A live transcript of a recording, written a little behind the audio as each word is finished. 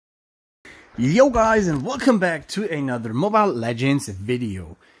Yo guys, and welcome back to another Mobile Legends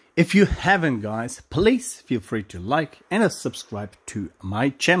video. If you haven't guys, please feel free to like and subscribe to my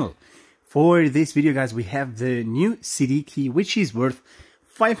channel. For this video guys, we have the new CD key which is worth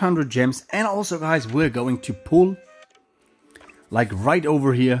 500 gems, and also guys we're going to pull like right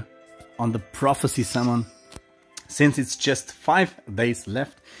over here on the Prophecy Summon. Since it's just 5 days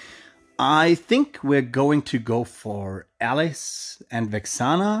left, I think we're going to go for Alice and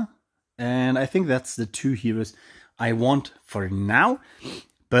Vexana. And I think that's the two heroes I want for now.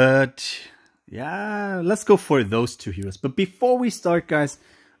 But yeah, let's go for those two heroes. But before we start, guys,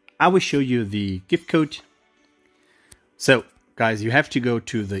 I will show you the gift code. So, guys, you have to go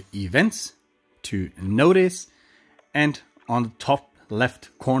to the events, to notice, and on the top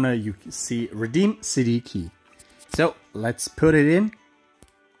left corner, you can see redeem CD key. So, let's put it in.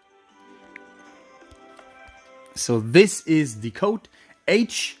 So, this is the code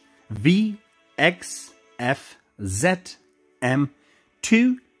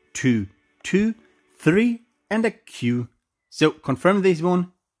HVXFZM2223 and a Q. So confirm this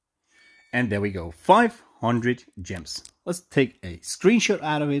one. And there we go. 500 gems. Let's take a screenshot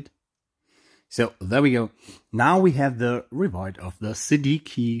out of it. So there we go. Now we have the reward of the CD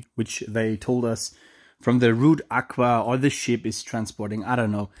key, which they told us from the route Aqua or the ship is transporting. I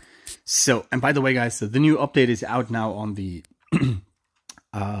don't know. So, and by the way, guys, so the new update is out now on the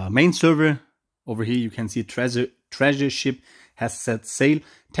main server. Over here you can see treasure ship has set sail.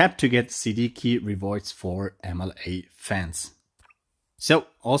 Tap to get CD key rewards for MLA fans. So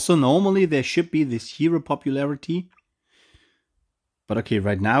also normally there should be this hero popularity, but okay,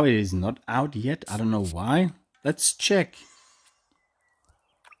 right now it is not out yet. I don't know why. Let's check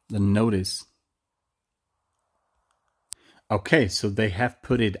the notice. Okay, so they have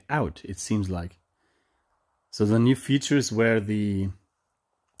put it out, it seems like. So the new features were the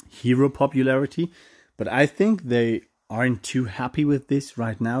hero popularity, but I think they aren't too happy with this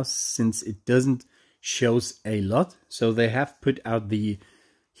right now since it doesn't shows a lot. So they have put out the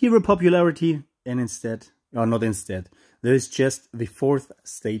hero popularity, and instead, or not instead, there is just the 4th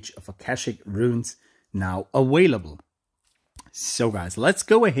stage of Akashic Runes now available. So guys, let's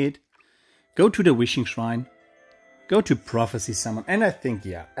go ahead, go to the Wishing Shrine, go to Prophecy Summon, and I think,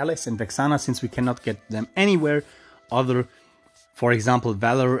 yeah, Alice and Vexana, since we cannot get them anywhere other, for example,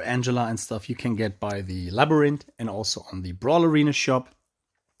 Valor, Angela and stuff, you can get by the Labyrinth and also on the Brawl Arena shop.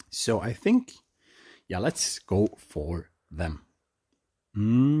 So I think, yeah, let's go for them.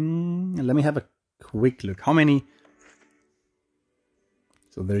 Let me have a quick look. How many?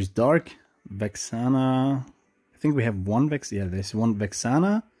 So there's Dark, Vexana. I think we have one Vex. Yeah, there's one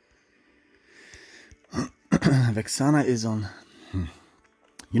Vexana. Vexana is on...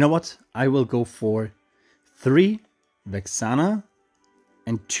 You know what? I will go for 3 Vexana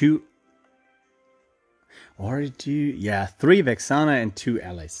and 2, or 2, yeah, 3 Vexana and 2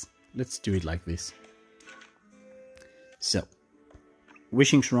 Alice. Let's do it like this. So,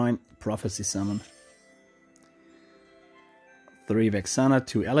 Wishing Shrine, Prophecy Summon, 3 Vexana,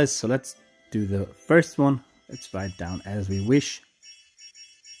 2 Alice. So let's do the first one. Let's write down as we wish.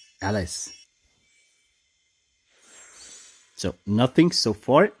 Alice. So, nothing so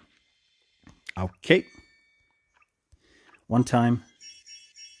far. Okay. One time.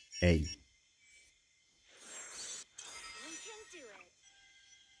 A.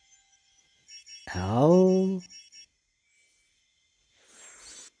 L.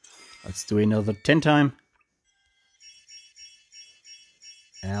 Let's do another 10 time.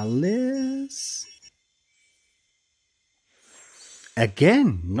 Alice.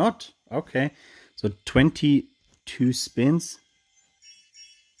 Again, not. Okay. So 22 spins.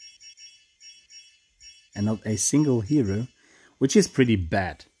 And not a single hero, which is pretty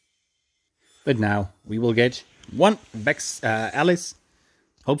bad. But now we will get 1 Alice.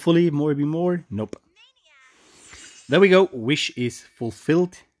 Hopefully maybe more. Nope. There we go. Wish is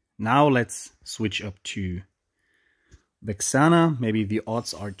fulfilled. Now let's switch up to Vexana. Maybe the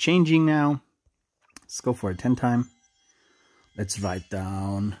odds are changing now. Let's go for a 10 time. Let's write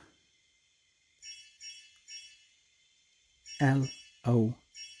down L-O-V-E.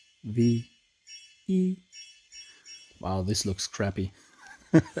 Wow, this looks crappy.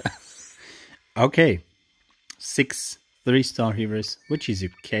 Okay, 6 3-star heroes, which is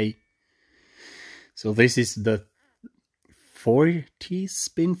okay. So this is the 40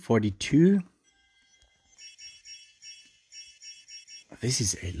 spin, 42. This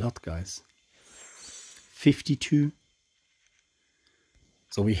is a lot, guys. 52.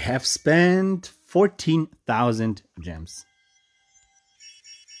 So we have spent 14,000 gems.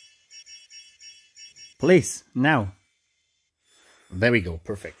 Please, now. There we go,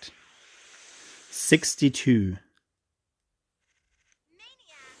 perfect. 62.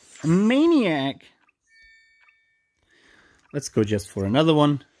 Maniac. Let's go just for another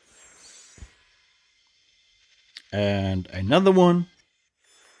one. And another one.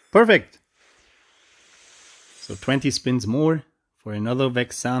 Perfect. So 20 spins more for another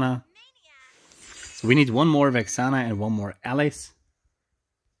Vexana. So we need one more Vexana and one more Alice.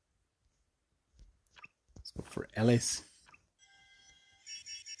 Let's go for Alice.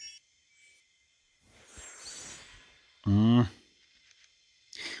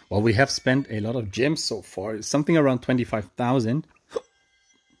 Well, we have spent a lot of gems so far. Something around 25,000.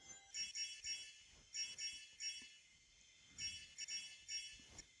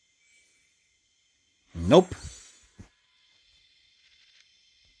 Nope.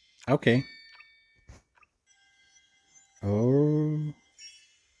 Okay. Oh.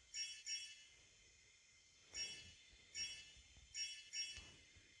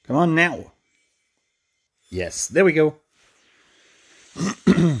 Come on now. Yes, there we go.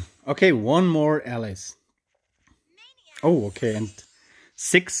 Okay, one more Alice. Oh, okay, and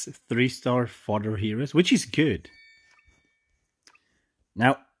 6 3-star fodder heroes, which is good.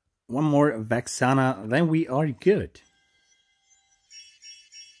 Now, one more Vexana, then we are good.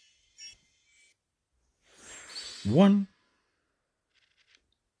 One.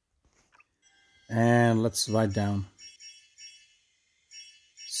 And let's write down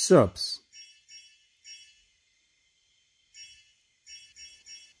subs.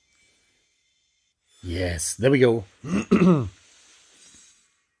 Yes, there we go.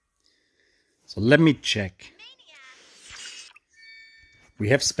 So let me check. We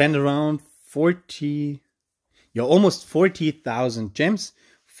have spent around 40, almost 40,000 gems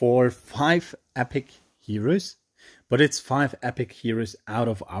for 5 epic heroes. But it's 5 epic heroes out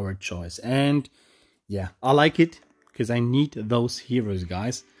of our choice. And yeah, I like it because I need those heroes,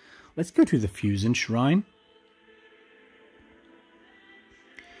 guys. Let's go to the Fusion Shrine.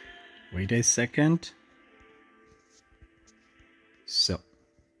 Wait a second. So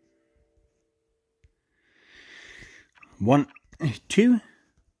 1, 2.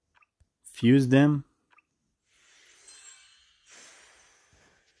 Fuse them.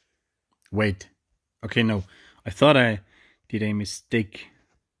 Wait. Okay, no. I thought I did a mistake.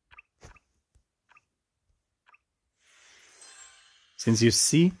 Since you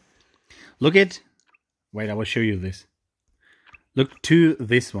see, look at, wait, I will show you this. Look to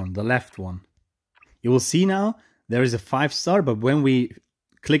this one, the left one. You will see now there is a 5-star, but when we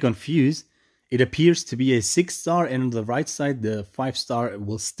click on fuse, it appears to be a 6-star, and on the right side, the 5-star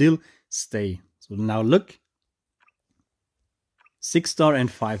will still stay. So now look, 6-star and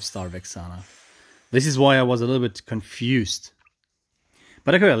 5-star Vexana. This is why I was a little bit confused.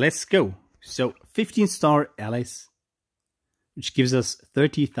 But okay, let's go. So 15-star Alice, which gives us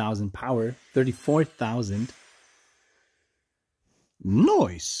 30,000 power, 34,000.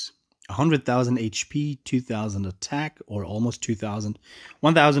 Nice. 100,000 HP, 2,000 attack, or almost 2,000.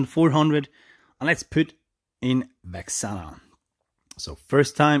 1,400. And let's put in Vexana. So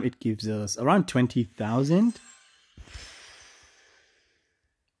first time it gives us around 20,000.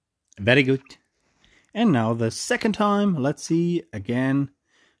 Very good. And now the second time, let's see, again,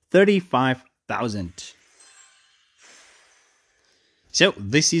 35,000. So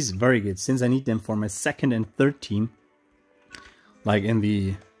this is very good, since I need them for my second and third team. Like in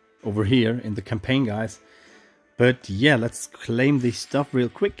the, over here, in the campaign, guys. But yeah, let's claim this stuff real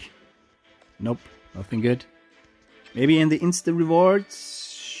quick. Nope, nothing good. Maybe in the Insta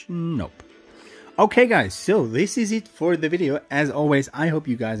rewards? Nope. Okay guys, so this is it for the video. As always, I hope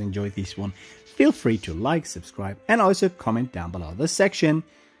you guys enjoyed this one. Feel free to like, subscribe, and also comment down below the section.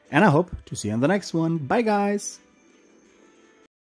 And I hope to see you on the next one. Bye guys!